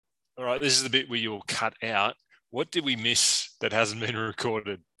All right, this is the bit where you'll cut out. What did we miss that hasn't been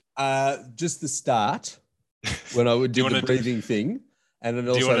recorded? Just the start when I would do the breathing thing, and then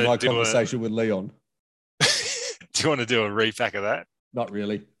also my conversation with Leon. Do you want to do a repack of that? Not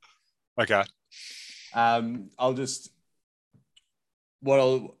really. Okay. I'll just what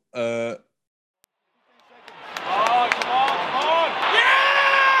I'll. Oh, come on!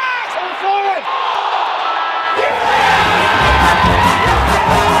 Yes! Come forward!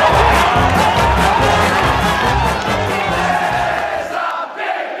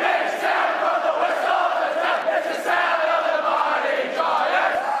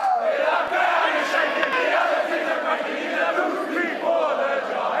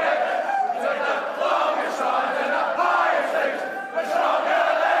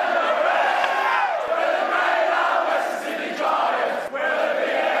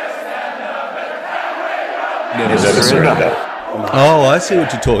 Never surrender. Oh, I see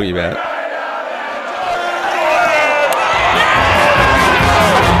what you're talking about.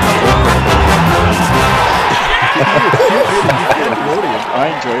 I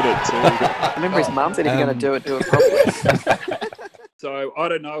enjoyed it too. I remember his mum said if you're going to do it properly. So I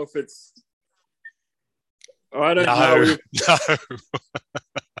don't know if it's. I don't know.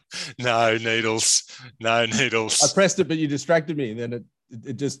 No needles. No needles. I pressed it, but you distracted me, and then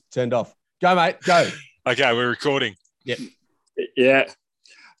it just turned off. Go, mate. Go. Okay, we're recording. Yep. Yeah.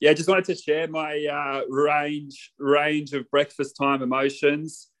 Just wanted to share my range of breakfast time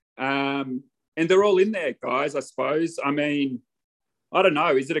emotions, and they're all in there, guys. I suppose. I mean, I don't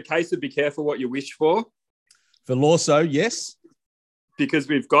know. Is it a case of be careful what you wish for? For Lawso, yes. Because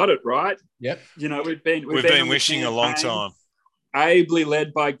we've got it right. Yep. You know, we've been wishing a long time. Ably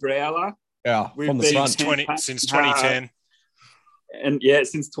led by Growler. Yeah, from the front. Since 2010. And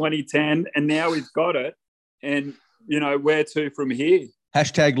since 2010. And now we've got it. And, where to from here?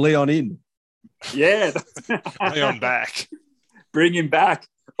 Hashtag Leon in. Yeah. Leon back. Bring him back.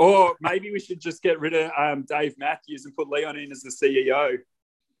 Or maybe we should just get rid of Dave Matthews and put Leon in as the CEO.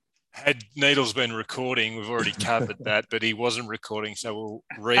 Had Needles been recording, we've already covered that, but he wasn't recording, so we'll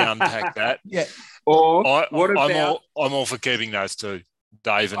re-unpack that. Yeah. Or I'm all for keeping those two,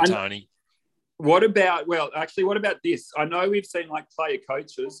 Dave and Tony. What about this? I know we've seen like player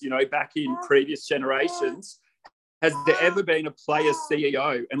coaches, back in previous generations. Has there ever been a player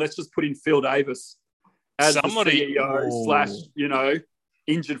CEO? And let's just put in Phil Davis as the CEO /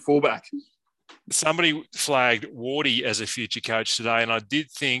 injured fullback. Somebody flagged Wardy as a future coach today, and I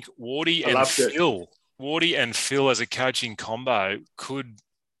did think Wardy and Phil as a coaching combo could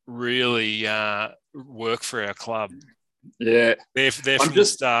really work for our club. Yeah, they're from the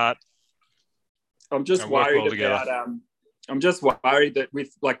start. I'm just worried about. I'm just worried that with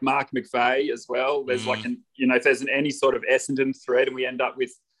like Mark McVeigh as well, there's if there's any sort of Essendon thread, and we end up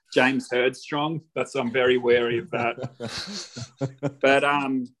with James Hurdstrong. I'm very wary of that. But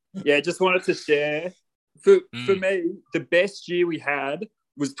just wanted to share. For me, the best year we had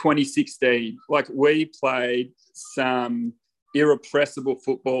was 2016. Like, we played some irrepressible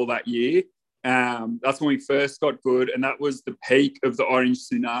football that year. That's when we first got good, and that was the peak of the Orange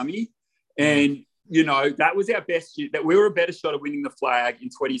Tsunami. And, that was our best year. That we were a better shot of winning the flag in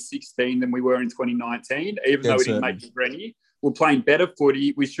 2016 than we were in 2019, even though we didn't make the Grenny. We're playing better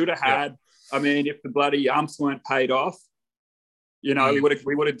footy. We should have had, if the bloody umps weren't paid off, we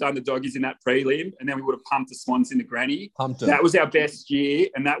would have done the doggies in that prelim, and then we would have pumped the Swans in the Granny. That was our best year,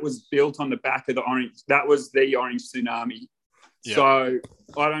 and that was built on the back of the Orange. That was the Orange Tsunami. Yep. So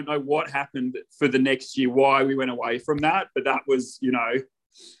I don't know what happened for the next year, why we went away from that, but that was,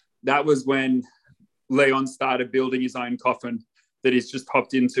 that was when Leon started building his own coffin that he's just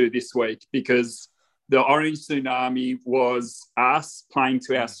hopped into this week, because the Orange Tsunami was us playing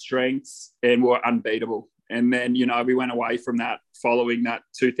to our strengths and we're unbeatable. And then, we went away from that following that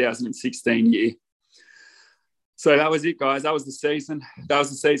 2016 year. So that was it, guys. That was the season. That was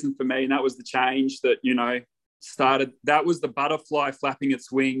the season for me. And that was the change that, started. That was the butterfly flapping its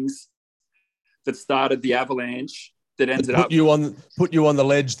wings that started the avalanche that ended up. Put you on the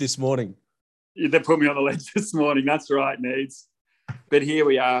ledge this morning. Yeah, they put me on the ledge this morning. That's right, Needs. But here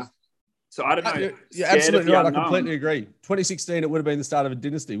we are. So I don't know. You're absolutely right. I completely agree. 2016, it would have been the start of a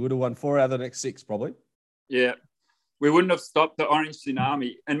dynasty. Would have won 4 out of the next 6, probably. Yeah. We wouldn't have stopped the Orange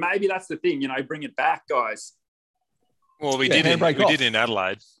Tsunami. And maybe that's the thing, bring it back, guys. Well, we did in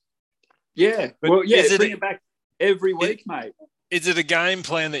Adelaide. Yeah. Bring it back every week, mate. Is it a game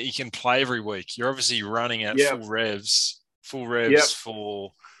plan that you can play every week? You're obviously running at full revs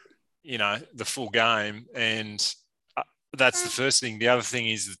for, the full game. And that's the first thing. The other thing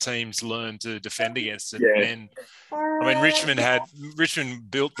is the teams learn to defend against it. Yeah. And I mean,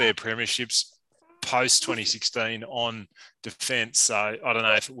 Richmond built their premierships post 2016 on defence. So I don't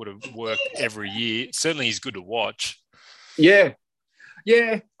know if it would have worked every year. Certainly, he's good to watch. Yeah.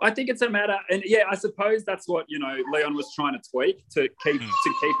 Yeah, I think it's a matter, and I suppose that's what Leon was trying to tweak to keep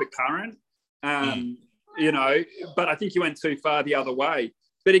it current. But I think you went too far the other way.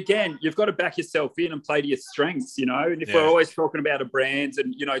 But again, you've got to back yourself in and play to your strengths, And if we're always talking about a brand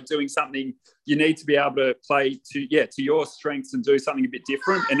and doing something, you need to be able to play to your strengths and do something a bit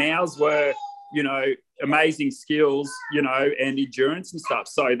different. And ours were, amazing skills, and endurance and stuff.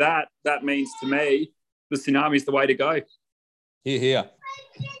 So that means to me, the Tsunami is the way to go. Here.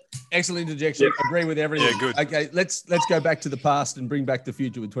 Excellent interjection. Yep. Agree with everything. Yeah, good. Okay, let's go back to the past and bring back the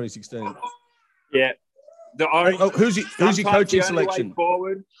future with 2016. Yeah. Who's your coaching selection?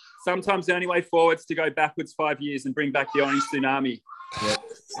 Sometimes the only way forward is to go backwards 5 years and bring back the Orange Tsunami. Yeah.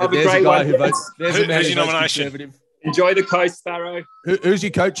 Have there's a great a guy one. who votes. There's a man who's who your votes nomination? Conservative. Enjoy the coast, Sparrow. Who's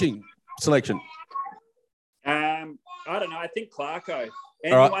your coaching selection? I don't know. I think Clarko.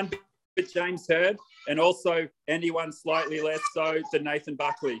 All Anyone but James Hird, and also anyone slightly less so than Nathan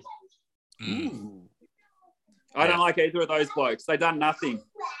Buckley. I don't like either of those blokes. They've done nothing.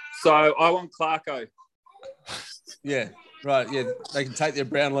 So I want Clarko. Yeah, right. Yeah, they can take their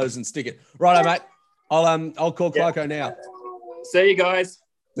Brownlows and stick it. Righto, mate. I'll call Clarko now. See you guys.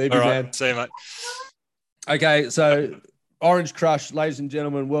 Leave you, man. See you, mate. Okay, so Orange Crush, ladies and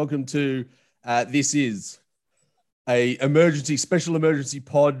gentlemen, welcome to this is a special emergency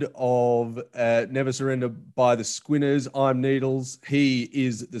pod of Never Surrender by the Squinners. I'm Needles. He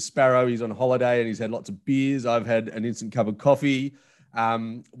is the Sparrow. He's on holiday and he's had lots of beers. I've had an instant cup of coffee.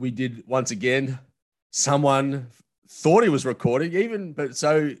 We did once again. Someone thought he was recording, but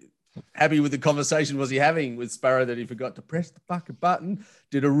so happy with the conversation was he having with Sparrow that he forgot to press the bucket button.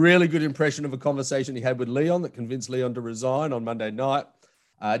 Did a really good impression of a conversation he had with Leon that convinced Leon to resign on Monday night.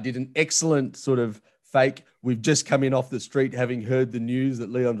 Did an excellent sort of fake. We've just come in off the street having heard the news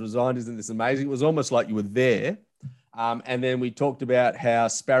that Leon resigned. Isn't this amazing? It was almost like you were there. And then we talked about how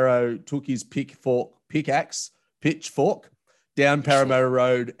Sparrow took his pitchfork down Parramatta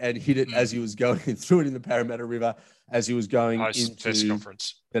Road and hit it as he was going and threw it in the Parramatta River as he was going into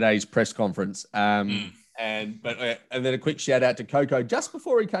today's press conference. And then a quick shout out to Coco. Just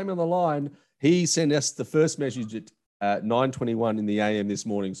before he came on the line, he sent us the first message at 9:21 in the AM this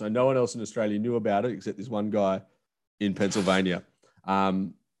morning. So no one else in Australia knew about it except this one guy in Pennsylvania.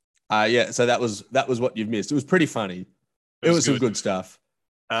 So that was what you've missed. It was pretty funny. It was some good stuff.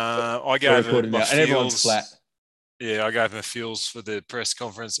 I gave it and everyone's flat. Yeah, I gave him a feels for the press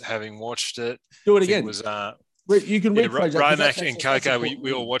conference, having watched it. Do it again. It was you can rephrase that. Romac and Coco,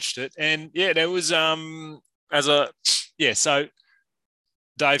 we all watched it, and there was so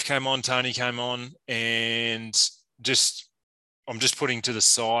Dave came on, Tony came on, and I'm just putting to the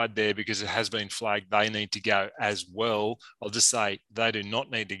side there because it has been flagged they need to go as well. I'll just say they do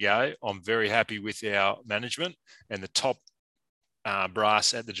not need to go. I'm very happy with our management and the top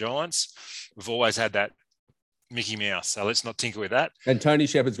brass at the Giants. We've always had that Mickey Mouse, so let's not tinker with that. And Tony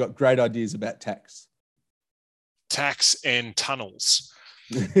Shepard's got great ideas about tax and tunnels.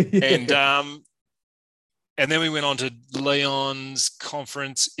 Yeah. And then we went on to Leon's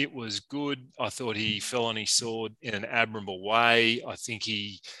conference. It was good. I thought he fell on his sword in an admirable way. I think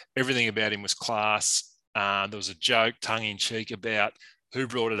everything about him was class. There was a joke, tongue-in-cheek, about who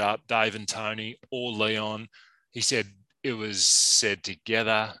brought it up, Dave and Tony or Leon. He said it was said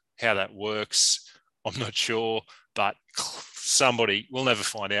together. How that works, I'm not sure, but somebody, we'll never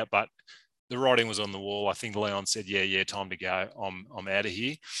find out, but the writing was on the wall. I think Leon said, yeah, time to go. I'm out of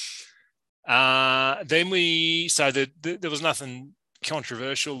here. Then there was nothing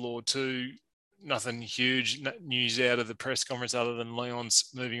controversial or nothing huge news out of the press conference other than Leon's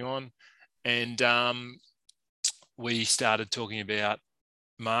moving on. And we started talking about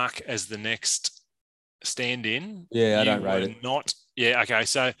Mark as the next stand-in. Yeah, I don't rate it. Yeah, okay.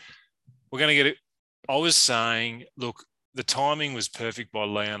 So we're going to get it. I was saying, look, the timing was perfect by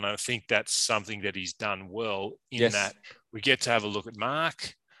Leon. I think that's something that he's done well in that we get to have a look at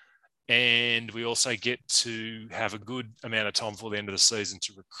Mark. And we also get to have a good amount of time before the end of the season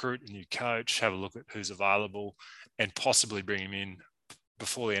to recruit a new coach, have a look at who's available, and possibly bring him in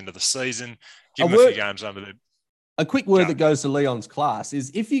before the end of the season. Give him a few games under the... A quick word that goes to Leon's class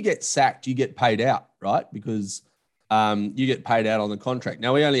is if you get sacked, you get paid out, right? Because you get paid out on the contract.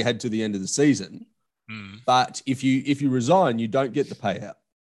 Now, we only had to the end of the season, but if you resign, you don't get the payout.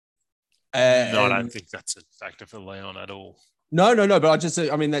 No, I don't think that's a factor for Leon at all. No. But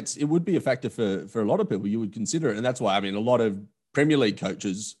it would be a factor for a lot of people. You would consider it. And that's why, a lot of Premier League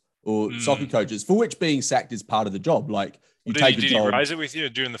coaches or soccer coaches, for which being sacked is part of the job. Like you take a job. Did he raise it with you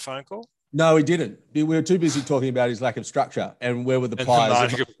during the phone call? No, he didn't. We were too busy talking about his lack of structure and where were the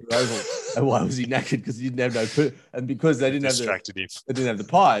pies and why was he knackered because he didn't have no and because they didn't have the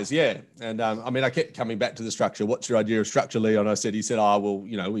pies. Yeah, and I kept coming back to the structure. What's your idea of structure, Leon? I said. He said, "Oh, well,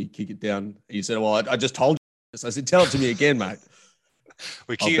 we kick it down." He said, "Well, I just told you." So I said, "Tell it to me again, mate."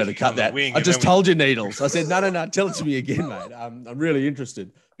 I better cut that. I just told you, Needles. I said, no, tell it to me again, mate. I'm really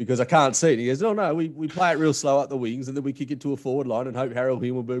interested because I can't see it. He goes, no, we play it real slow up the wings and then we kick it to a forward line and hope Harold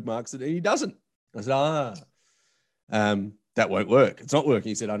Himmelberg marks it. And he doesn't. I said, that won't work. It's not working.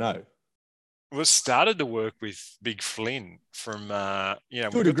 He said, I know. Well, it started to work with Big Flynn from, to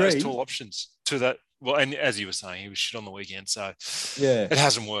we've got those tall options to that. Well, and as you were saying, he was shit on the weekend. So yeah, it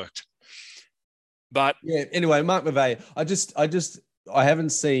hasn't worked. But yeah, anyway, Mark McVeigh, I haven't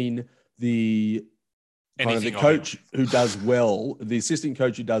seen the coach who does well, the assistant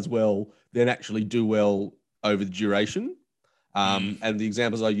coach who does well, then actually do well over the duration. And the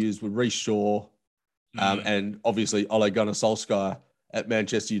examples I used were Reece Shaw and obviously Ole Gunnar Solskjaer at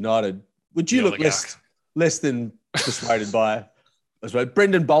Manchester United. Would you look less than persuaded by?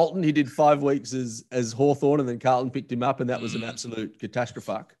 Brendan Bolton, he did 5 weeks as Hawthorn and then Carlton picked him up and that was an absolute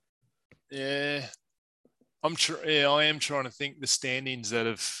catastrophe. Yeah. I am trying to think the stand-ins that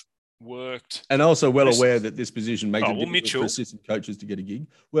have worked. And also aware that this position makes it difficult for assistant coaches to get a gig.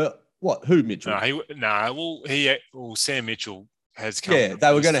 Well, what? Who, Mitchell? Sam Mitchell has come. Yeah,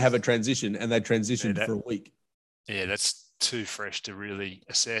 they were going to have a transition and they transitioned for a week. Yeah, that's too fresh to really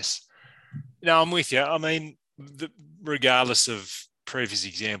assess. No, I'm with you. Regardless of previous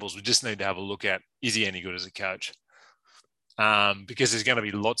examples, we just need to have a look at, is he any good as a coach? Because there's going to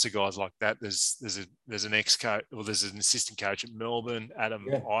be lots of guys like that. There's an ex-coach, or there's an assistant coach at Melbourne, Adam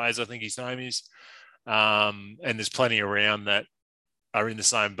Eyes, I think his name is. And there's plenty around that are in the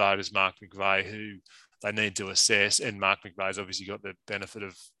same boat as Mark McVeigh who they need to assess. And Mark McVeigh's obviously got the benefit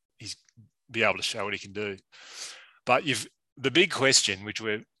of he's be able to show what he can do. But the big question, which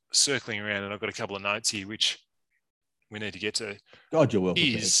we're circling around, and I've got a couple of notes here, which we need to get to. God, you're well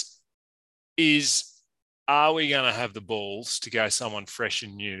is are we going to have the balls to go someone fresh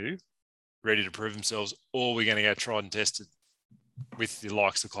and new, ready to prove themselves, or are we going to go tried and tested with the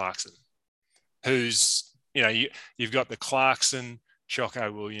likes of Clarkson, who's, you've got the Clarkson,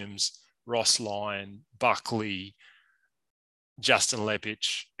 Choco Williams, Ross Lyon, Buckley, Justin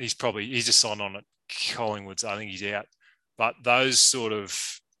Lepich. He's just signed on at Collingwood, so I think he's out. But those sort of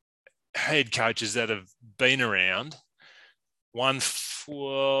head coaches that have been around, Ross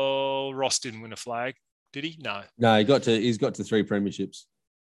didn't win a flag. Did he? No. No, he's got to 3 premierships.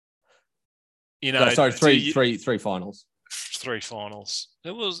 Three finals. 3 finals.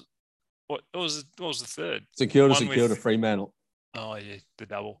 What was the third? St Kilda, Fremantle. Oh yeah, the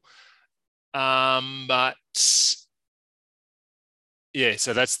double. But yeah,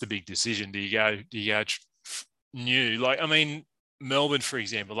 so that's the big decision. Do you go new? Melbourne, for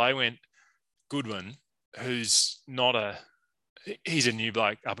example, they went Goodwin, who's he's a new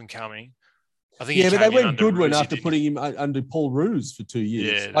bloke up and coming. I think but they went Goodwin after putting him under Paul Roos for 2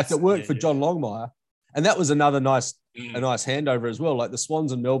 years. Yeah, that worked for John Longmire. And that was another nice handover as well. Like the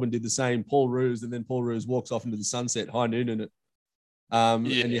Swans and Melbourne did the same, Paul Roos, and then Paul Roos walks off into the sunset, high noon in it. And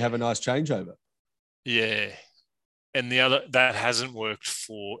you have a nice changeover. Yeah. And the other, that hasn't worked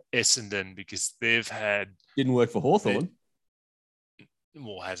for Essendon because they've had... Didn't work for Hawthorn.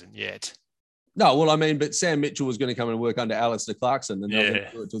 Well, hasn't yet. No, but Sam Mitchell was going to come and work under Alistair Clarkson and they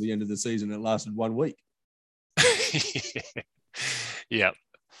went until the end of the season. It lasted 1 week. Yeah.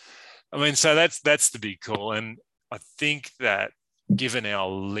 So that's the big call. And I think that given our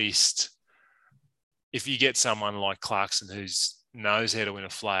list, if you get someone like Clarkson who knows how to win a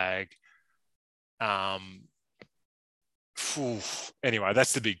flag, anyway,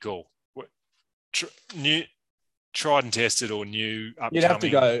 that's the big call. New... tried and tested or new upcoming. You'd have to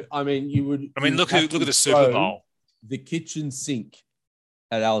go. You would. Look at the Super Bowl. The kitchen sink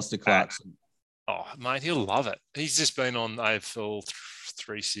at Alistair Clarkson. Oh, mate, he'll love it. He's just been on AFL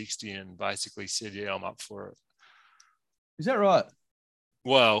 360 and basically said, "Yeah, I'm up for it." Is that right?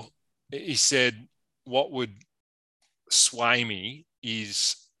 Well, he said, "What would sway me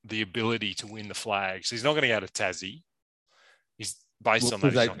is the ability to win the flag." So he's not going to go to Tassie. He's based on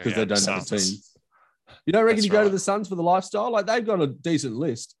that because they don't have a team. You don't reckon you go to the Suns for the lifestyle? Like they've got a decent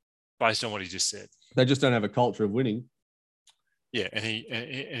list. Based on what he just said. They just don't have a culture of winning. Yeah, and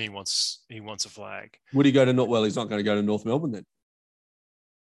he wants a flag. Would he go to North? Well, he's not going to go to North Melbourne then.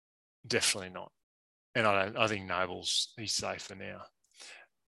 Definitely not. And I think Noble's he's safe for now.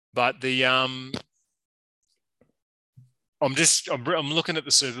 But I'm looking at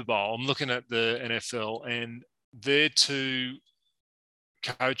the Super Bowl. I'm looking at the NFL, and their two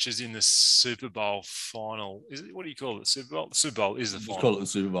coaches in the Super Bowl final. What do you call it? The Super Bowl? The Super Bowl is the final. Just call it the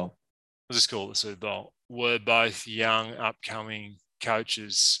Super Bowl. I'll just call it the Super Bowl. Were both young, upcoming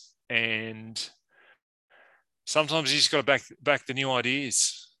coaches, and sometimes you just got to back the new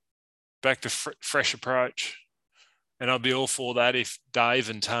ideas, back the fresh approach. And I'd be all for that if Dave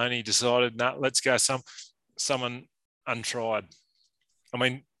and Tony decided, no, let's go someone untried. I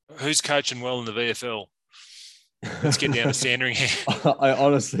mean, who's coaching well in the VFL? Let's get down to Sandringham. I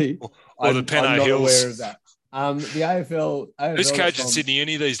honestly, or the Penno I'm not Hills. aware of that. The AFL who's coaching Sydney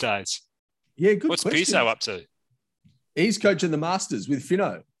Uni these days? Yeah, good What's question. Piso up to? He's coaching the Masters with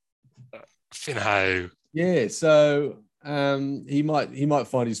Finno. Finno. Yeah, so he might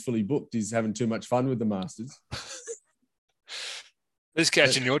find he's fully booked. He's having too much fun with the Masters. Who's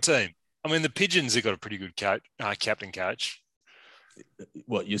coaching your team? I mean, the Pigeons have got a pretty good captain coach.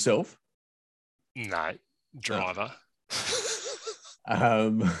 What, yourself? No, driver.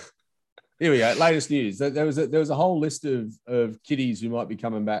 Here we go. Latest news. There was a whole list of kiddies who might be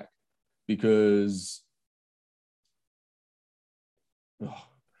coming back because. Oh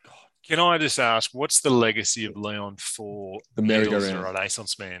God! Can I just ask, what's the legacy of Leon for the merry-go-round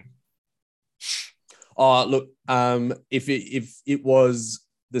Renaissance man? Oh, look. If it was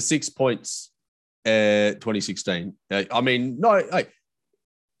the 6 points, 2016. I mean, no.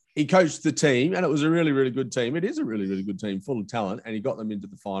 He coached the team, and it was a really, really good team. It is a really, really good team, full of talent, and he got them into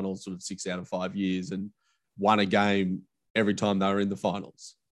the finals sort of 6 out of 5 years and won a game every time they were in the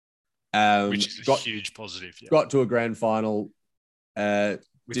finals. Which is a huge positive. Yeah. Got to a grand final.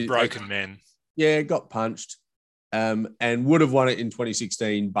 With broken men. Yeah, got punched and would have won it in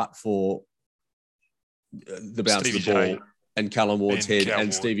 2016, but for the bounce of the ball and Callum Ward's head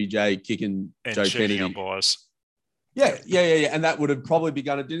and Stevie J kicking and Joe Kennedy. Umpires. Yeah. And that would have probably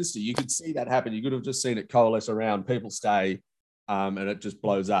begun a dynasty. You could see that happen. You could have just seen it coalesce around. People stay, and it just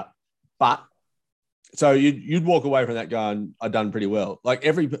blows up. But so you'd walk away from that going, I've done pretty well. Like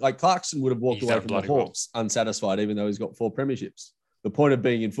Clarkson would have walked away from the Hawks unsatisfied, even though he's got 4 premierships. The point of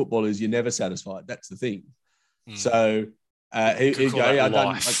being in football is you're never satisfied. That's the thing. So he'd go, I've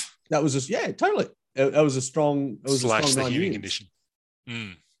done. That was just totally. It was a strong. It was Slash a strong the 9 human years.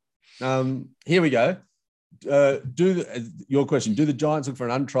 condition. Here we go. Your question? Do the Giants look for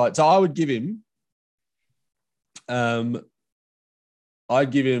an untried? So I would give him. I'd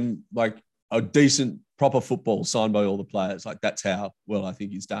give him like a decent, proper football signed by all the players. Like that's how well I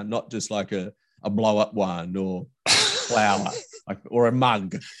think he's done. Not just like a blow up one or flower or a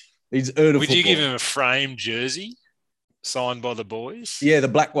mug. He's earned a Would football. you give him a framed jersey signed by the boys? Yeah, the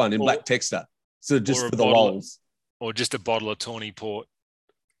black one in black texture. So just for the lols. Or just a bottle of Tawny Port.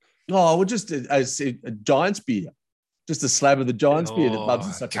 Oh, well, just a Giants beer. Just a slab of the Giants beer that Bubs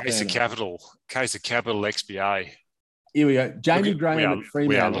is such a fan Case of Capital XBA. Here we go. Jamie Graham at Fremantle.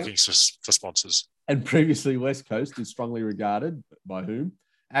 We are looking for sponsors. And previously West Coast is strongly regarded by whom?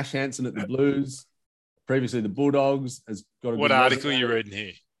 Ash Hansen at the Blues. Previously the Bulldogs has got a What article are you reading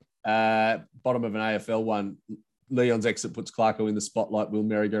here? Bottom of an AFL one. Leon's exit puts Clarko in the spotlight. Will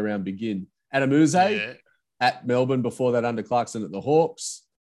merry-go-round begin? Adam Uze at Melbourne before that under Clarkson at the Hawks.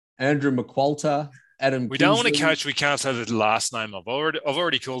 Andrew McQualter, Adam. We don't want to coach. We can't say the last name of. I've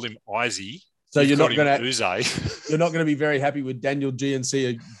already called him Izzy. So you're not going to be very happy with Daniel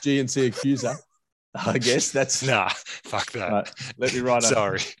GNC accuser. I guess that's fuck that. Right, let me write.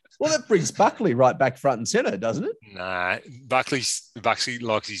 Sorry. Well, that brings Buckley right back front and centre, doesn't it? Nah, Buckley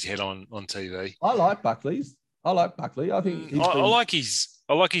likes his head on TV. I like Buckley. I think I like his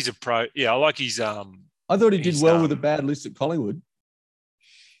approach. Yeah, I like his. I thought he did well with a bad list at Collingwood.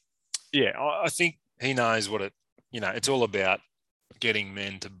 Yeah, I think he knows what it. It's all about leading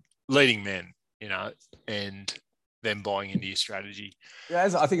men. And them buying into your strategy. Yeah,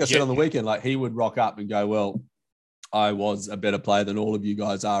 as I think I said on the weekend, like he would rock up and go, "Well, I was a better player than all of you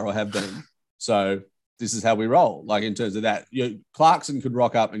guys are or have been. So this is how we roll." Like in terms of that, Clarkson could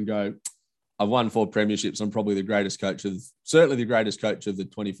rock up and go, "I've won 4 premierships. I'm probably certainly the greatest coach of the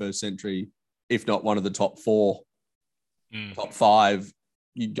 21st century, if not one of the top 4, top 5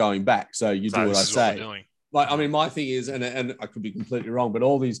 going back." So you do what I say. Like, I mean, my thing is, and I could be completely wrong, but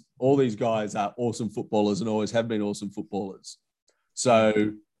all these guys are awesome footballers and always have been awesome footballers.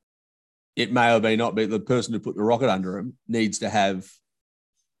 So it may or may not be the person who put the rocket under him needs to have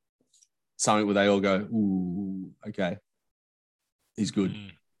something where they all go, "Ooh, okay, he's good."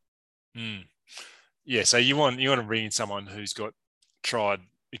 Yeah, so you want to bring in someone who's got tried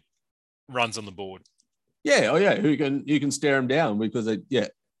runs on the board. Yeah, oh yeah, you can stare them down because they're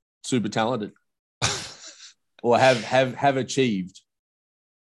super talented or have achieved.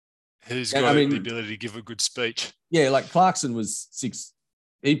 Who's got the ability to give a good speech? Yeah, like Clarkson was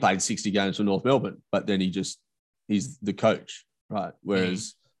he played 60 games for North Melbourne, but then he's the coach, right?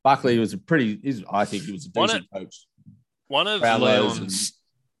 Whereas Buckley was I think he was a decent coach. One of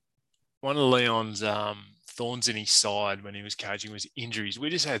Leon's thorns in his side when he was coaching was injuries. We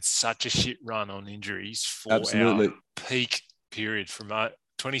just had such a shit run on injuries for our peak period from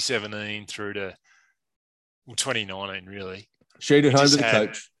 2017 through to 2019, really. Sheeted home to the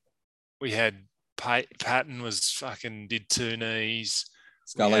coach. We had Patton did 2 knees.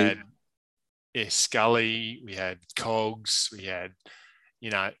 Scully. Scully. We had Cogs. We had,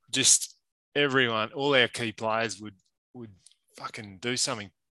 just everyone, all our key players would fucking do something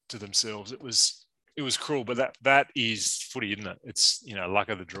to themselves. It was cruel, but that is footy, isn't it? It's, luck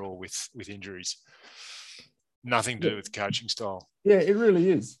of the draw with injuries. Nothing to do with coaching style. Yeah, it really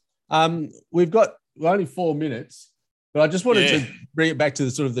is. We're only 4 minutes. But I just wanted to bring it back to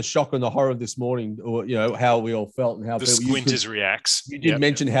the sort of the shock and the horror of this morning, or how we all felt and how the squinters reacts. You did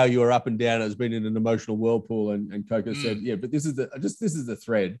mention how you were up and down. It's been in an emotional whirlpool, and Coco said, but this is the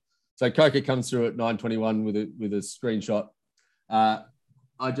thread. So Coco comes through at 9:21 with a screenshot. I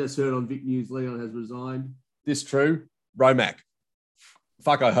just heard on Vic News Leon has resigned. This true? Romac.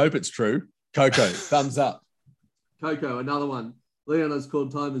 Fuck, I hope it's true. Coco, thumbs up. Coco, another one. Leon has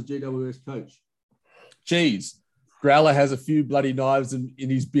called time as GWS coach. Cheese. Growler has a few bloody knives in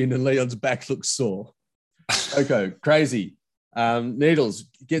his bin and Leon's back looks sore. Coco, crazy. Needles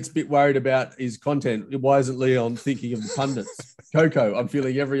gets a bit worried about his content. Why isn't Leon thinking of the pundits? Coco, I'm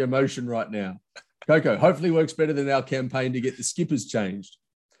feeling every emotion right now. Coco, hopefully works better than our campaign to get the skippers changed.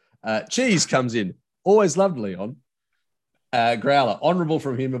 Cheese comes in. Always loved Leon. Growler, honourable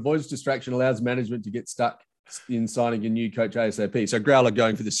from him. Avoids distraction, allows management to get stuck in signing a new coach ASAP. So Growler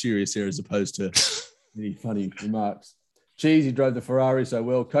going for the serious here as opposed to any funny remarks. Cheese, he drove the Ferrari so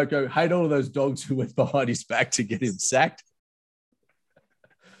well. Coco, hate all of those dogs who went behind his back to get him sacked.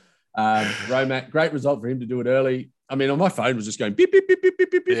 Romac, great result for him to do it early. I mean, on my phone was just going beep, beep, beep, beep, beep,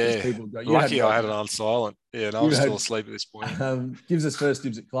 beep. Yeah. People go, lucky I had it on silent. Yeah, and I was still asleep at this point. Gives us first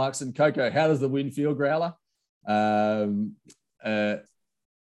dibs at Clarkson. Coco, how does the win feel, Growler?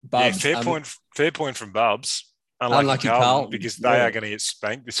 Bubs, fair point from Bubs. Unlucky Carlton, because they are going to get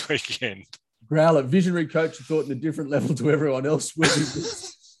spanked this weekend. Growler, visionary coach, thought in a different level to everyone else.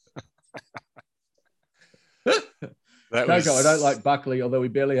 Coco, I don't like Buckley, although we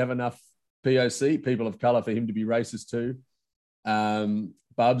barely have enough POC, people of colour, for him to be racist too.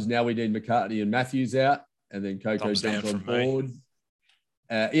 Bubs, now we need McCartney and Matthews out, and then Coco jumped on board.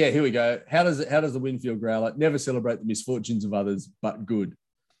 Here we go. How does the win feel, Growler? Never celebrate the misfortunes of others, but good.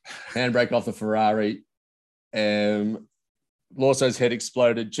 Handbrake off the Ferrari. Lawso's head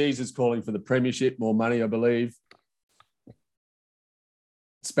exploded. Cheese is calling for the premiership, more money, I believe.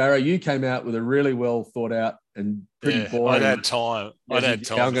 Sparrow, you came out with a really well thought out and pretty boring. I'd had time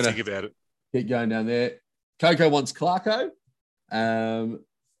to think about it. Keep going down there. Coco wants Clarko.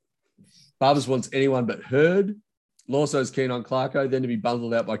 Barbers wants anyone but Hurd. Lawso's keen on Clarko, then to be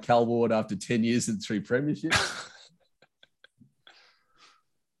bundled out by Cal Ward after 10 years and 3 premierships.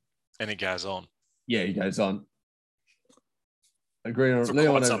 And it goes on. Yeah, he goes on. Agree on for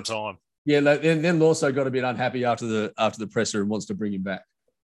quite some time. Yeah, then Lawso got a bit unhappy after the presser and wants to bring him back.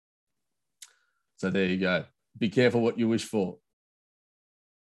 So there you go. Be careful what you wish for.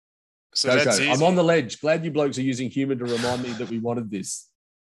 So Coco, that's easy. I'm on the ledge. Glad you blokes are using humour to remind me that we wanted this.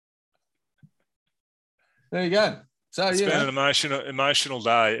 There you go. So it's been an emotional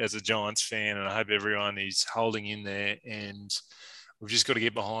day as a Giants fan, and I hope everyone is holding in there. And we've just got to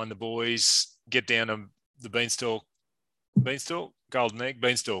get behind the boys, get down to the Beanstalk, Golden Egg,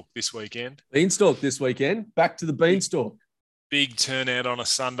 Beanstalk this weekend. Back to the Beanstalk. Big turnout on a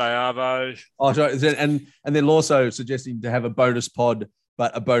Sunday arvo. Oh, sorry. And then also suggesting to have a bonus pod,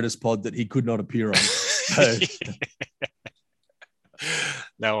 but a bonus pod that he could not appear on. So.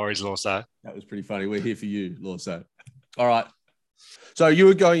 No worries, Lawso. That was pretty funny. We're here for you, Lawso. All right. So you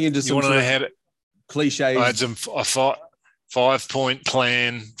were going into some cliches. I had a 5-point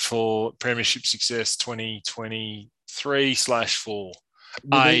plan for premiership success 2023/4.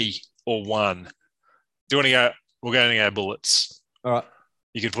 A or 1. Do you want to go? We're going to go bullets. All right.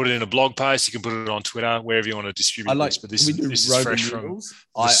 You can put it in a blog post. You can put it on Twitter, wherever you want to distribute this. But this is fresh from...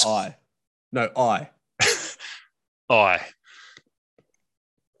 I.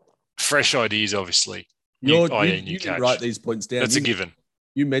 Fresh ideas, obviously. You can write these points down. That's a given.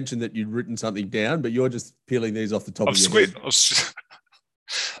 You mentioned that you'd written something down, but you're just peeling these off the top of your head.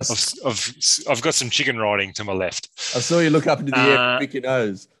 I've got some chicken riding to my left. I saw you look up into the air and pick your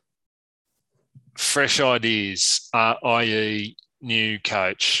nose. Fresh ideas, i.e. new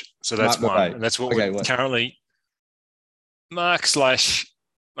coach. So that's Mark one. McVay. And that's what we're currently Mark slash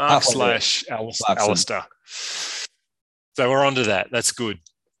Alistair. So we're on to that. That's good.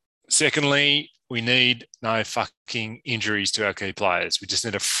 Secondly, we need no fucking injuries to our key players. We just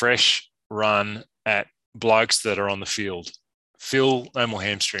need a fresh run at blokes that are on the field. Phil, no more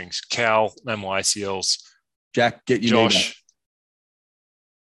hamstrings. Cal, no more ACLs. Jack, get your knee back.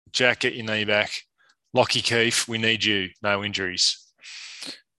 Jack, get your knee back. Lockie Keefe, we need you. No injuries.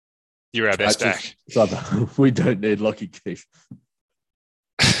 You're our best back. We don't need Lockie Keefe.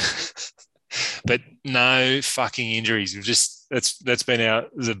 But no fucking injuries. We've just that's been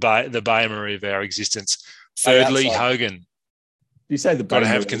the Bay Marie of our existence. Thirdly, Hogan. You say the got to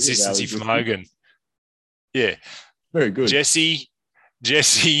have consistency from Hogan. Yeah, very good. Jesse,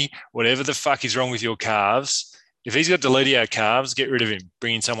 whatever the fuck is wrong with your calves, if he's got deledio calves, get rid of him.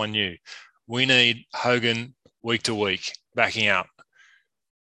 Bring in someone new. We need Hogan week to week backing up.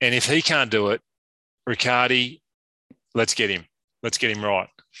 And if he can't do it, Riccardi, let's get him. Let's get him right.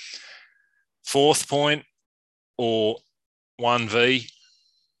 Fourth point, or 1V,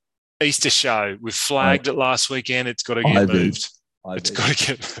 Easter show. We've flagged it last weekend. It's got to get moved. It's got to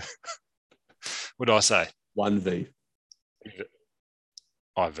get. What did I say? 1V.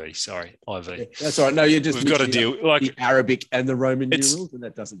 IV, sorry. IV. Yeah, that's all right. No, we've got to deal like the Arabic and the Roman numerals, and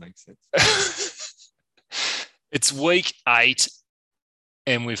that doesn't make sense. It's week 8,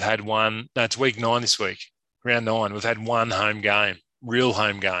 and we've had one. No, it's week 9 this week. Round 9. We've had one home game, real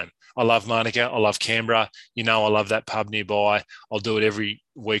home game. I love Monica. I love Canberra. You know, I love that pub nearby. I'll do it every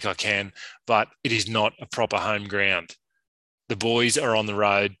week I can, but it is not a proper home ground. The boys are on the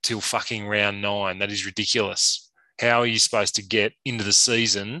road till fucking round 9. That is ridiculous. How are you supposed to get into the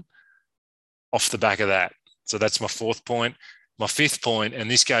season off the back of that? So that's my fourth point. My fifth point, and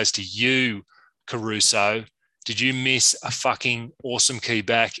this goes to you, Caruso. Did you miss a fucking awesome key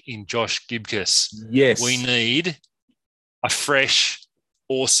back in Josh Gibcus? Yes. We need a fresh,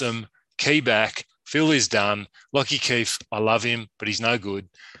 awesome key back. Phil is done. Lockie Keefe, I love him, but he's no good.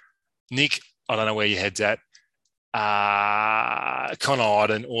 Nick, I don't know where your head's at. Connor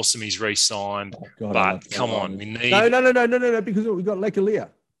Iden, awesome. He's re-signed, but come on, we need no, because we got Lekalia.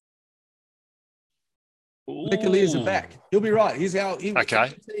 Lekalia's a back. He'll be right. He's our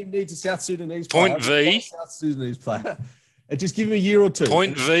okay. The team needs a South Sudanese player. Point V. South Sudanese player. And just give him a year or two.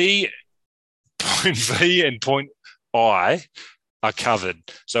 Point V, and point I are covered.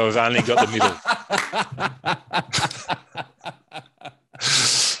 So we've only got the middle.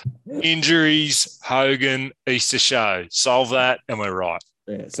 Injuries, Hogan, Easter show. Solve that, and we're right.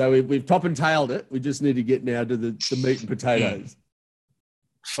 Yeah. So we've top and tailed it. We just need to get now to the meat and potatoes.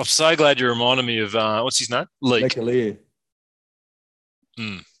 I'm so glad you reminded me of what's his name? Lekalia.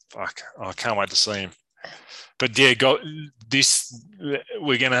 Fuck! I can't wait to see him. But yeah, this.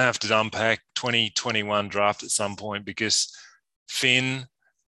 We're going to have to unpack 2021 draft at some point because Finn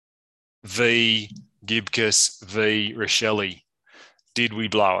v. Gibcus v. Rochelle. Did we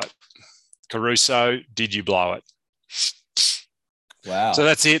blow it? Caruso, did you blow it? Wow. So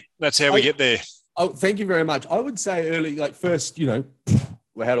that's it. That's how we get there. Oh, thank you very much. I would say early, first, how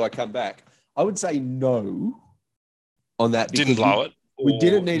do I come back? I would say no on that. Didn't blow it. We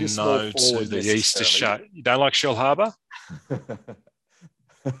didn't need a small forward to the Easter show. You don't like Shell Harbour?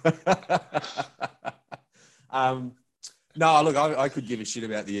 No, look, I could give a shit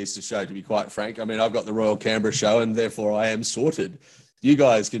about the Easter show, to be quite frank. I mean, I've got the Royal Canberra show, and therefore I am sorted. You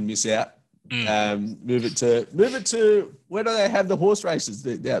guys can miss out. Move it to where do they have the horse races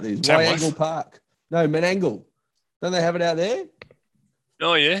out there? Wyangle Park. No, Menangle. Don't they have it out there?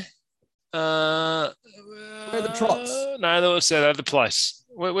 Oh yeah. Where are the trots? No, that was that other place.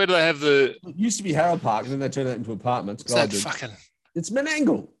 Where do they have the? It used to be Harold Park, and then they turned that into apartments. It's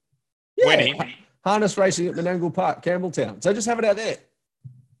Menangle. Yeah. Winning. Harness racing at Menangle Park, Campbelltown. So just have it out there.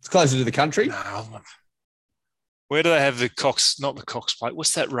 It's closer to the country. No. Where do they have the Cox? Not the Cox Plate.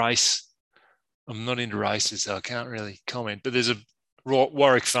 What's that race? I'm not into races, so I can't really comment. But there's a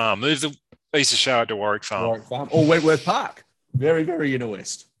Warwick Farm. Move the Easter show out to Warwick Farm. Warwick Farm or Wentworth Park. Very, very inner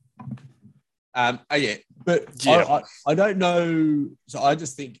west. I don't know. So I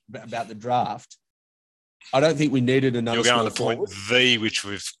just think about the draft. I don't think we needed another. You're going to forward. point V, which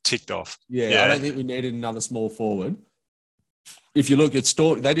we've ticked off. Yeah, I don't think we needed another small forward. If you look at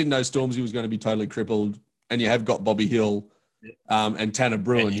Storm, they didn't know Stormzy was going to be totally crippled, and you have got Bobby Hill and Tanner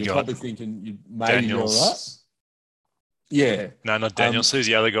Bruin. And you're probably thinking maybe you're all right. Yeah. No, not Daniels. Who's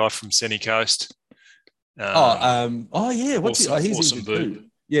the other guy from Sunny Coast? What's he's awesome injured too.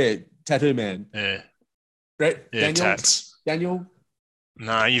 Yeah, Tattoo Man. Yeah. Brett, Yeah, Daniel? Tats. Daniel?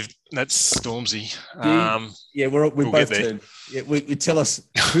 No, that's Stormzy. Yeah, we we'll both turned. Yeah, we tell us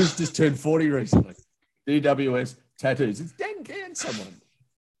who's just turned 40 recently. DWS tattoos. It's Dan Can, someone.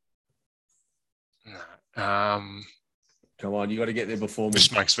 Come on, you got to get there before me.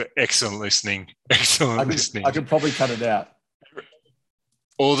 Which makes for excellent listening. Excellent listening. I could probably cut it out.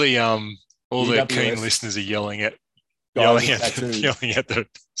 All the keen listeners are yelling at the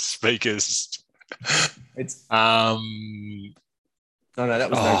speakers. It's no, that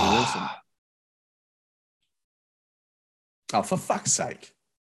was Nathan Wilson. Oh, for fuck's sake!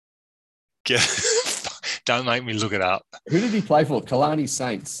 Don't make me look it up. Who did he play for? Killarney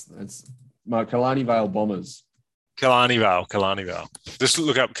Saints. That's my Killarney Vale Bombers. Killarney Vale. Just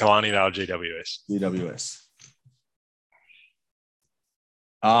look up Killarney Vale GWS. Here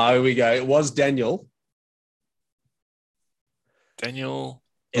we go. It was Daniel. Daniel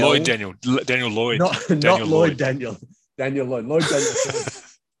Lloyd. Not Lloyd Daniel. Daniel Lloyd. Lloyd Daniel.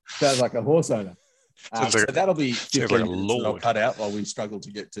 Sounds like a horse owner. So that'll be 15 minutes that I'll cut out while we struggle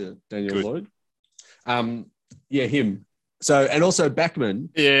to get to Daniel Lloyd. Yeah, him. So, and also Backman.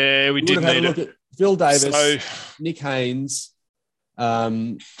 Yeah, we did need look at Phil Davis, Nick Haynes,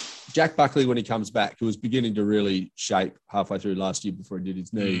 Jack Buckley when he comes back, who was beginning to really shape halfway through last year before he did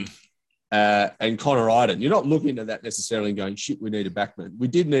his knee, and Connor Iden. You're not looking at that necessarily and going, shit, we need a backman. We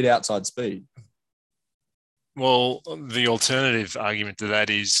did need outside speed. Well, the alternative argument to that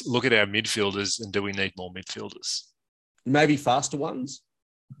is look at our midfielders and do we need more midfielders? Maybe faster ones?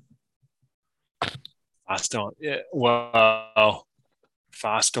 Yeah. Well,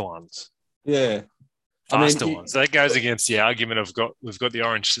 faster ones. Yeah. Faster ones. That goes against the argument of we've got the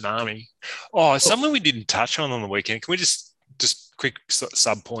Orange Tsunami. Oh, something we didn't touch on the weekend. Can we just quick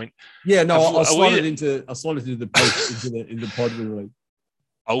sub point? Yeah, no, I'll slide it into the post in the pod really.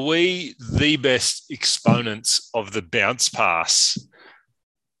 Are we the best exponents of the bounce pass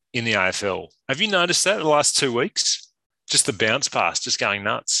in the AFL? Have you noticed that the last 2 weeks? Just the bounce pass, just going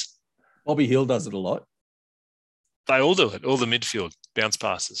nuts. Bobby Hill does it a lot. They all do it. All the midfield bounce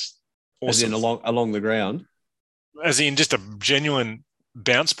passes. Awesome. As in along the ground? As in just a genuine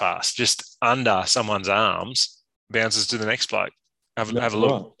bounce pass, just under someone's arms, bounces to the next bloke. Have a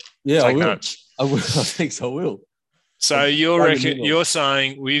look. Right. Yeah, Take I will. Notes. I think I will. So you're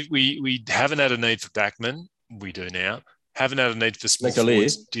saying we haven't had a need for backman. We do now. Haven't had a need for small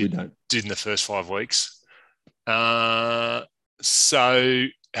forwards. Did in the first 5 weeks. So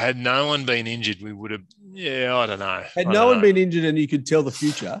had no one been injured, we would have. Yeah, I don't know. Had no one been injured, and you could tell the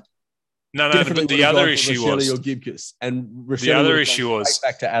future. No. But the other issue was or Gibcus, and the other issue was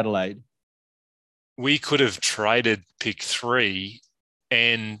back to Adelaide. We could have traded pick 3,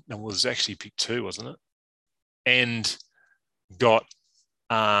 and it was actually pick 2, wasn't it? And got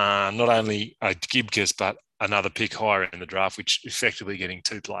not only a Gibcus, but another pick higher in the draft, which effectively getting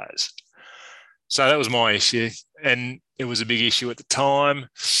 2 players. So that was my issue. And it was a big issue at the time.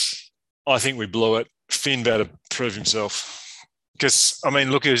 I think we blew it. Finn better prove himself. Because, I mean,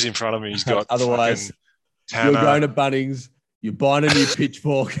 look who's in front of me. He's got otherwise, you're going to Bunnings, you're buying a new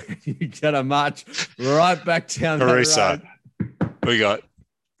pitchfork, you're going to march right back down the road. We got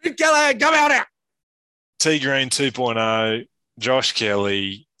Big Kelly, come out now. T Green 2.0, Josh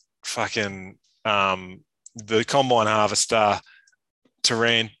Kelly, fucking the Combine Harvester,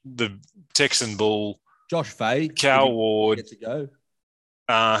 Tarrant, the Texan Bull, Josh Fay, Cal Ward. Get to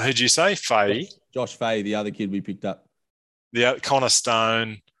go. Who'd you say? Fay? Josh Fay, the other kid we picked up. Connor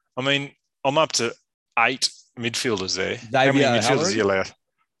Stone. I mean, I'm up to 8 midfielders there. How many midfielders are you allowed?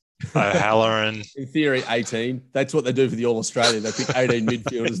 O'Halloran. In theory, 18. That's what they do for the All-Australia. They pick 18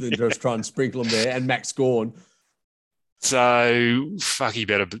 midfielders and then just try and sprinkle them there. And Max Gawn. So, fuck, he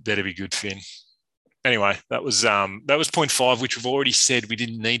better be good, Finn. Anyway, that was point 5, which we've already said we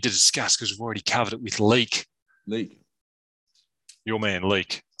didn't need to discuss because we've already covered it with Leak. Your man,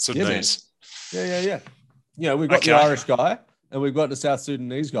 Leak. So nice. Yeah. You know, we've got the Irish guy and we've got the South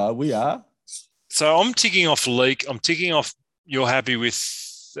Sudanese guy. We are. So I'm ticking off Leak. I'm ticking off you're happy with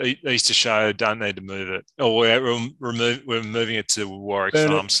Easter Show, don't need to move it. Or we're moving it to Warwick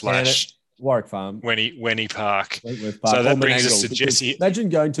Farm / Warwick Farm. Wenny Park. So that brings us to Jesse. Imagine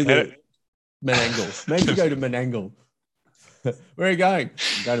going to the Menangle. Imagine go to Menangle. Where are you going?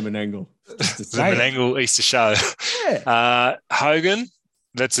 Go to Menangle. The Menangle Easter Show. Yeah. Hogan,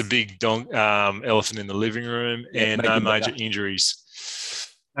 that's a big elephant in the living room, and no major injuries.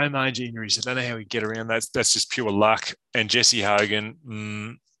 No major injuries. I don't know how we get around that. That's just pure luck. And Jesse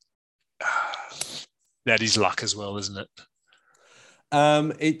Hogan, that is luck as well, isn't it?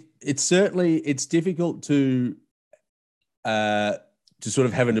 It's certainly difficult to to sort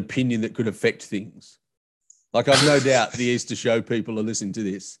of have an opinion that could affect things. Like, I've no doubt the Easter show people are listening to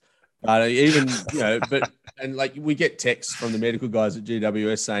this. And like, we get texts from the medical guys at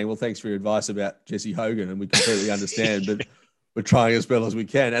GWS saying, well, thanks for your advice about Jesse Hogan, and we completely understand, but we're trying as well as we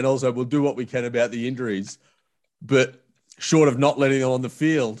can. And also, we'll do what we can about the injuries, but short of not letting them on the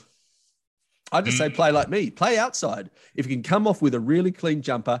field, I just say play like me. Play outside. If you can come off with a really clean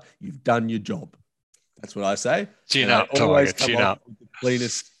jumper, you've done your job. That's what I say. Chin up, Tiger. Chin up. With the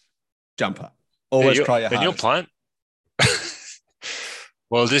cleanest jumper. Always try your hardest. And you're playing.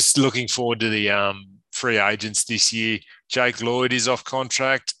 Well, just looking forward to the free agents this year. Jake Lloyd is off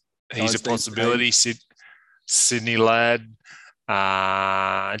contract. He's a possibility. Sydney lad.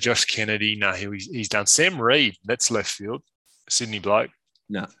 Josh Kennedy. No, he's done. Sam Reid. That's left field. Sydney bloke.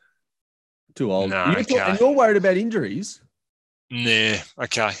 No. Too old. No, and you're worried about injuries? Nah.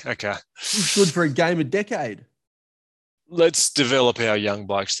 Okay. It's good for a game a decade. Let's develop our young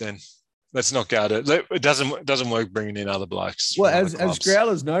blokes then. Let's not go to it. Doesn't work bringing in other blokes. Well, as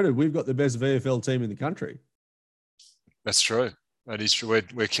Growlers noted, we've got the best VFL team in the country. That's true. That is true.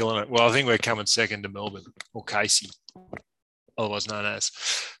 We're killing it. Well, I think we're coming second to Melbourne or Casey, otherwise known as.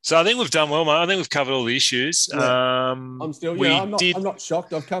 So I think we've done well, mate. I think we've covered all the issues. Yeah. I'm still. I'm not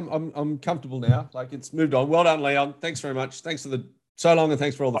shocked. I'm comfortable now. Like, it's moved on. Well done, Leon. Thanks very much. Thanks for so long, and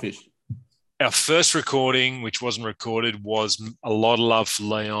thanks for all the fish. Our first recording, which wasn't recorded, was a lot of love for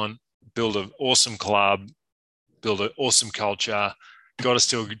Leon. Build an awesome club, build an awesome culture, got us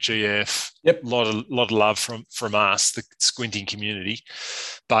to a GF. Yep. A lot of love from us, the squinting community.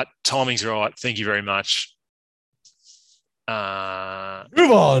 But timing's right. Thank you very much.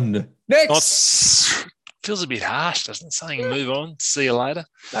 Move on. Next. Feels a bit harsh, doesn't it? Saying move on. See you later.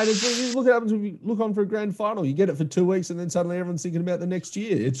 No, look what happens when you look on for a grand final. You get it for 2 weeks, and then suddenly everyone's thinking about the next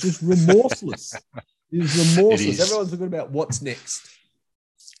year. It's just remorseless. It's remorseless. It is. Everyone's looking about what's next.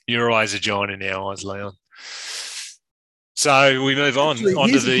 Your eyes are giant in our eyes, Leon. So we move on Actually,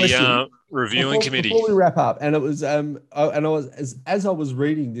 onto the reviewing committee. Before we wrap up, and it was, as I was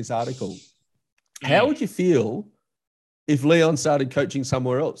reading this article, how would you feel if Leon started coaching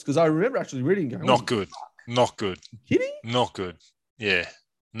somewhere else? Because I remember actually reading, going, not good. Kidding? Not good. Yeah.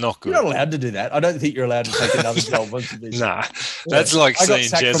 Not good. You're not allowed to do that. I don't think you're allowed to take another job once you've been. Nah, that's like I seeing got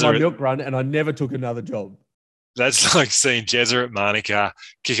sacked Jezza from my milk run, and I never took another job. That's like seeing Jezza at Monica,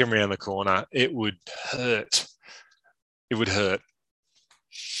 kick him around the corner. It would hurt. It would hurt.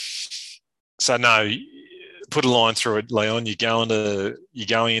 So no, put a line through it, Leon. You're going into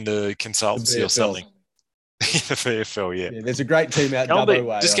consultancy or something. The VFL, yeah. There's a great team out Dubbo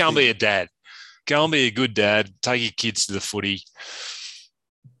way. Just go and be a dad. Go and be a good dad. Take your kids to the footy.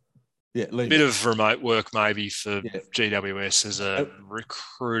 Yeah, bit of remote work maybe for GWS as a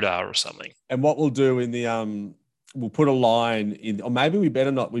recruiter or something. And what we'll do in the we'll put a line in, or maybe we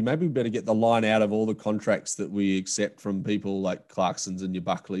better not. Maybe we better get the line out of all the contracts that we accept from people like Clarksons and your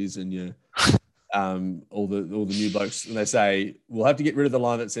Buckleys and your all the new blokes. And they say we'll have to get rid of the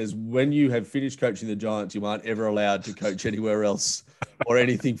line that says when you have finished coaching the Giants, you aren't ever allowed to coach anywhere else or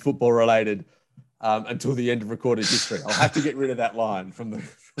anything football related until the end of recorded history. I'll have to get rid of that line from the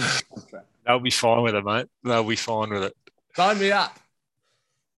contract. They'll be fine with it, mate. They'll be fine with it. Sign me up.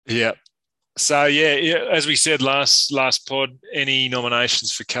 Yeah. So, yeah, as we said last pod, any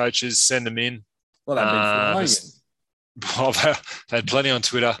nominations for coaches, send them in. Well, I've had plenty on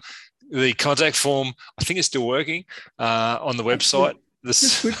Twitter. The contact form, I think it's still working on the website.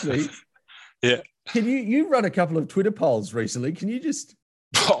 Just quickly. Yeah. Can you run a couple of Twitter polls recently? Can you just...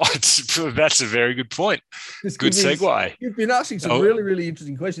 That's a very good point. Good segue. You've been asking some really, really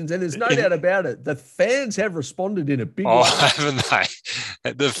interesting questions, and there's no doubt about it. The fans have responded in a big way. Haven't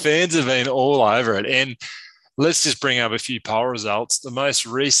they? The fans have been all over it. And let's just bring up a few poll results. The most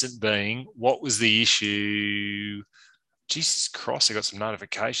recent being, what was the issue? Jesus Christ, I got some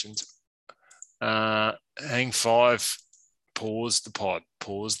notifications. Hang 5, pause the pod.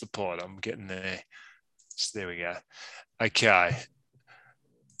 I'm getting there. There we go. Okay.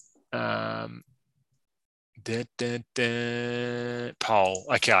 Poll.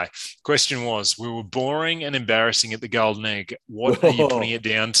 Okay. Question was, we were boring and embarrassing at the Golden Egg. What are you putting it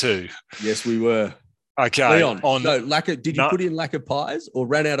down to? Yes, we were. Okay. Leon, did you put in lack of pies or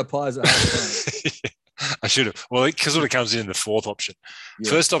ran out of pies at half? I should have. Well, because it comes in the fourth option.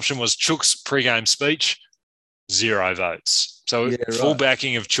 Yeah. First option was Chook's pre-game speech, 0 votes. So full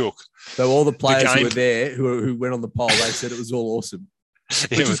backing of Chook. So all the players who were there who went on the poll, they said it was all awesome.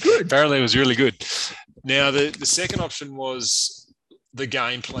 Which was good. Apparently it was really good. Now, the second option was the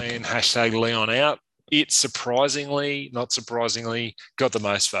game plan, #Leon out. It not surprisingly, got the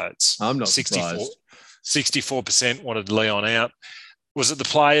most votes. I'm not surprised. 64% wanted Leon out. Was it the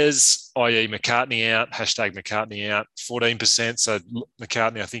players, i.e. McCartney out, #McCartney out, 14%. So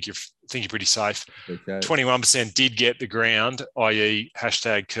McCartney, I think you're pretty safe. Okay. 21% did get the ground, i.e.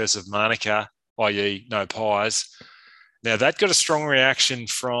 #Curse of Monica, i.e. no pies. Now that got a strong reaction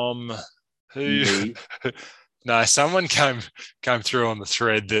from who? No, someone came through on the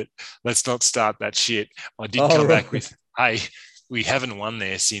thread that let's not start that shit. I did come back with, hey, we haven't won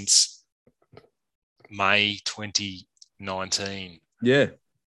there since May 2019. Yeah.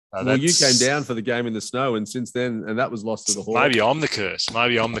 Well, you came down for the game in the snow, and since then, and that was lost to the Hawks. Maybe I'm the curse.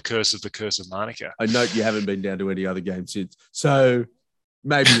 Maybe I'm the curse of Monica. I note you haven't been down to any other game since. So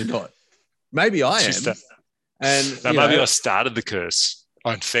maybe you're not. Maybe I am. Maybe I started the curse.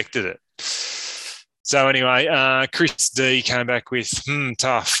 I infected it. So anyway, Chris D came back with,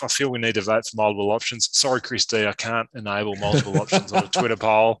 tough. I feel we need to vote for multiple options. Sorry, Chris D, I can't enable multiple options on a Twitter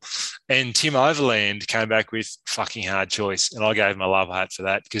poll. And Tim Overland came back with fucking hard choice. And I gave him a love heart for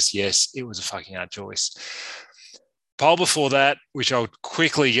that because, yes, it was a fucking hard choice. Poll before that, which I'll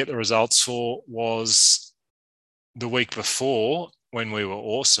quickly get the results for, was the week before when we were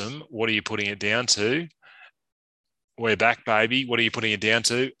awesome. What are you putting it down to? We're back, baby. What are you putting it down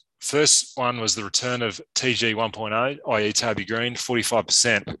to? First one was the return of TG 1.0, i.e. Toby Green,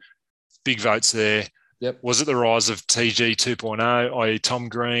 45%. Big votes there. Yep. Was it the rise of TG 2.0, i.e. Tom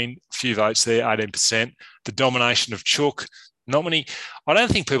Green? A few votes there, 18%. The domination of Chook. Not many. I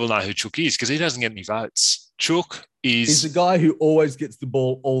don't think people know who Chook is because he doesn't get any votes. Chook is... He's the guy who always gets the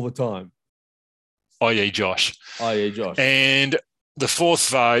ball all the time. i.e. Josh. i.e. Josh. And... The fourth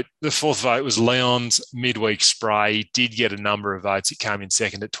vote was Leon's midweek spray. Did get a number of votes. It came in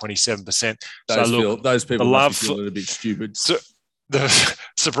second at 27%. Those people must be feeling a bit stupid.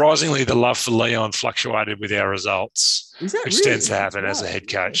 Surprisingly, the love for Leon fluctuated with our results, which tends to happen as a head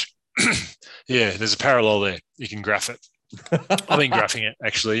coach. Yeah, there's a parallel there. You can graph it. I've been graphing it,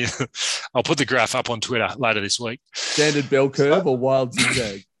 actually. I'll put the graph up on Twitter later this week. Standard bell curve or wild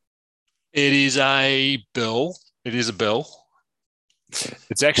zigzag? It is a bell.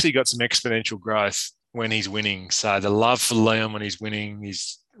 It's actually got some exponential growth when he's winning. So the love for Leon when he's winning,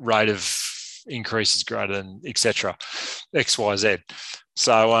 his rate of increase is greater than et cetera, X, Y, Z.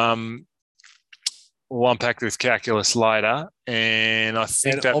 So we'll unpack this calculus later, and I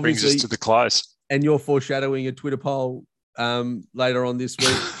think that brings us to the close. And you're foreshadowing a Twitter poll later on this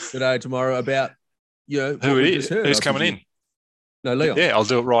week, today, tomorrow, about who it is, who's coming in. No, Leon. Yeah, I'll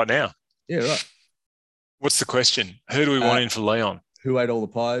do it right now. Yeah, right. What's the question? Who do we want in for Leon? Who ate all the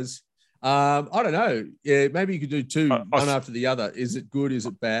pies? I don't know. Yeah, maybe you could do two, one after the other. Is it good? Is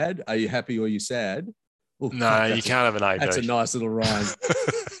it bad? Are you happy or are you sad? Well, no, you can't have an A. That's a nice little rhyme.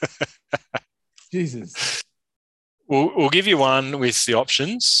 Jesus. We'll give you one with the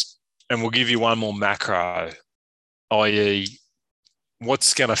options, and we'll give you one more macro, i.e.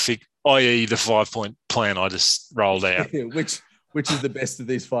 what's going to fix, i.e. the 5-point plan I just rolled out. Which is the best of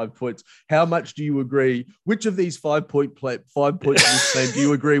these 5 points? How much do you agree? Which of these 5 points in this plan do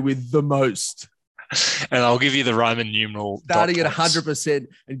you agree with the most? And I'll give you the Roman numeral. Starting at 100%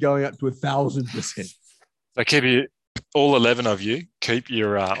 and going up to 1,000%. So keep you, all 11 of you, keep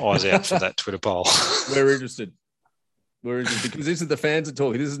your eyes out for that Twitter poll. We're interested because this is the fans are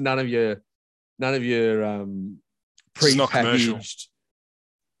talking. This is none of your pre-packaged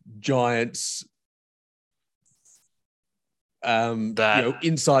Giants.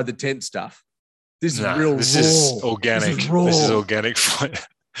 Inside the tent stuff. This is real. This is organic. This is organic.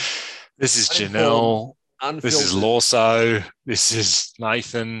 This is Janelle. This is Lawso. This is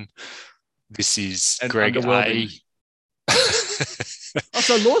Nathan. This is Greg A.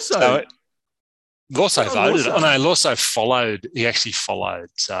 So Lawso. Lawso voted. Oh no, Lawso followed. He actually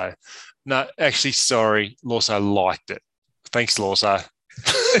followed. So no, actually, sorry. Lawso liked it. Thanks, Lawso.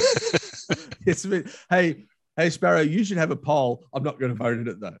 It's a bit, Hey, Sparrow, you should have a poll. I'm not going to vote in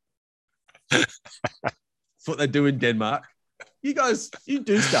it, though. That's what they do in Denmark. You guys, you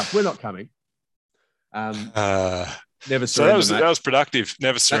do stuff. We're not coming. Never surrender. So that was productive.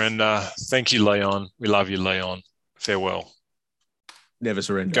 Never surrender. Thank you, Leon. We love you, Leon. Farewell. Never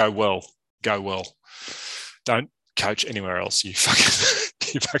surrender. Go well. Don't coach anywhere else. You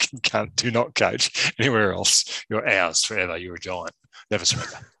fucking can't. Do not coach anywhere else. You're ours forever. You're a giant. Never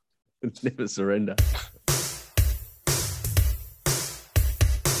surrender. Never surrender.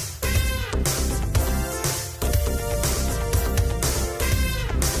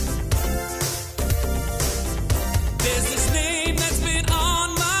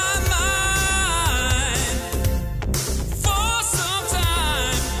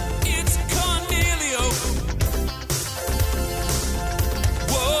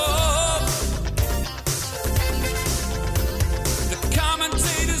 The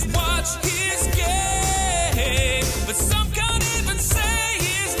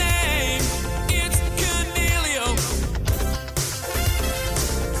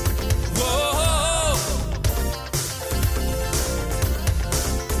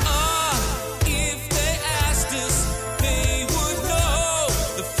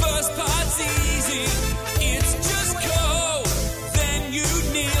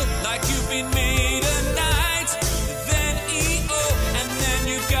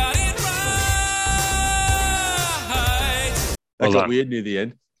That got weird near the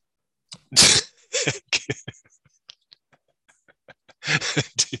end.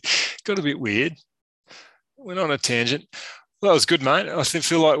 Got a bit weird. Went on a tangent. Well, that was good, mate. I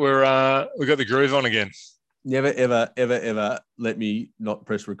feel like we got the groove on again. Never, ever, ever, ever let me not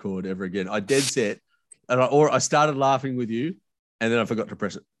press record ever again. I dead set, and I started laughing with you, and then I forgot to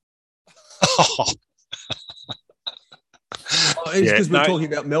press it. It's because we're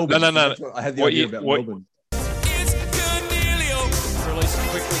talking about Melbourne. No. I had the idea about Melbourne. It's Cornelio. Release it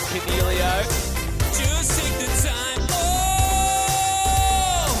quickly, Cornelio. Just take the time. Oh,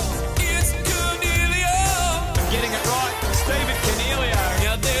 it's Cornelio. I'm getting it right. Stephen Cornelio.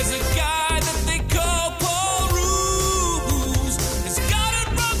 Now there's a guy that they call Paul Roos. He's got it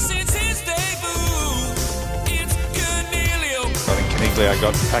wrong since his debut. It's Cornelio. I think Coniglio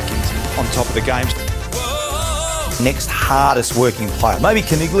got back on top of the game. Next hardest working player. Maybe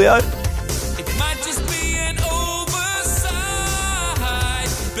Coniglio. It might just be an oversight,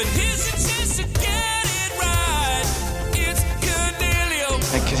 but here's a chance to get it right. It's Cornelio.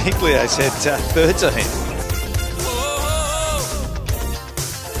 And Coniglio said 13.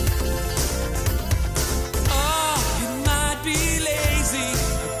 It might be lazy,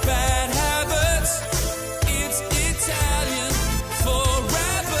 bad habits. It's Italian for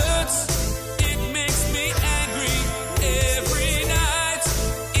rabbits. It makes me angry every night.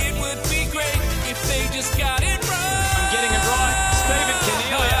 It would be great if they just got it right. I'm getting it right. Stephen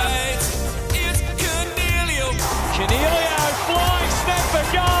Cornelio. It's Cornelio. Cornelio flying step for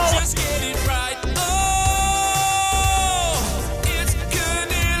goal. Just get it right. Oh, it's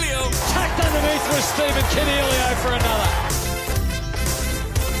Cornelio. Tacked underneath with Stephen Cornelio for another.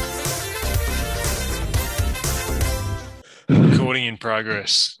 Recording in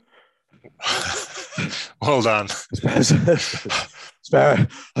progress. Well done. Sparrow,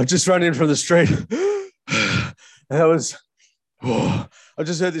 I've just run in from the street. That was. I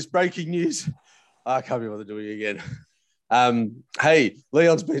just heard this breaking news. I can't be bothered doing it again. Hey,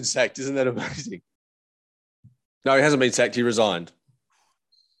 Leon's been sacked. Isn't that amazing? No, he hasn't been sacked. He resigned.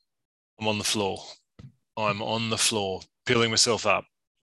 I'm on the floor, peeling myself up.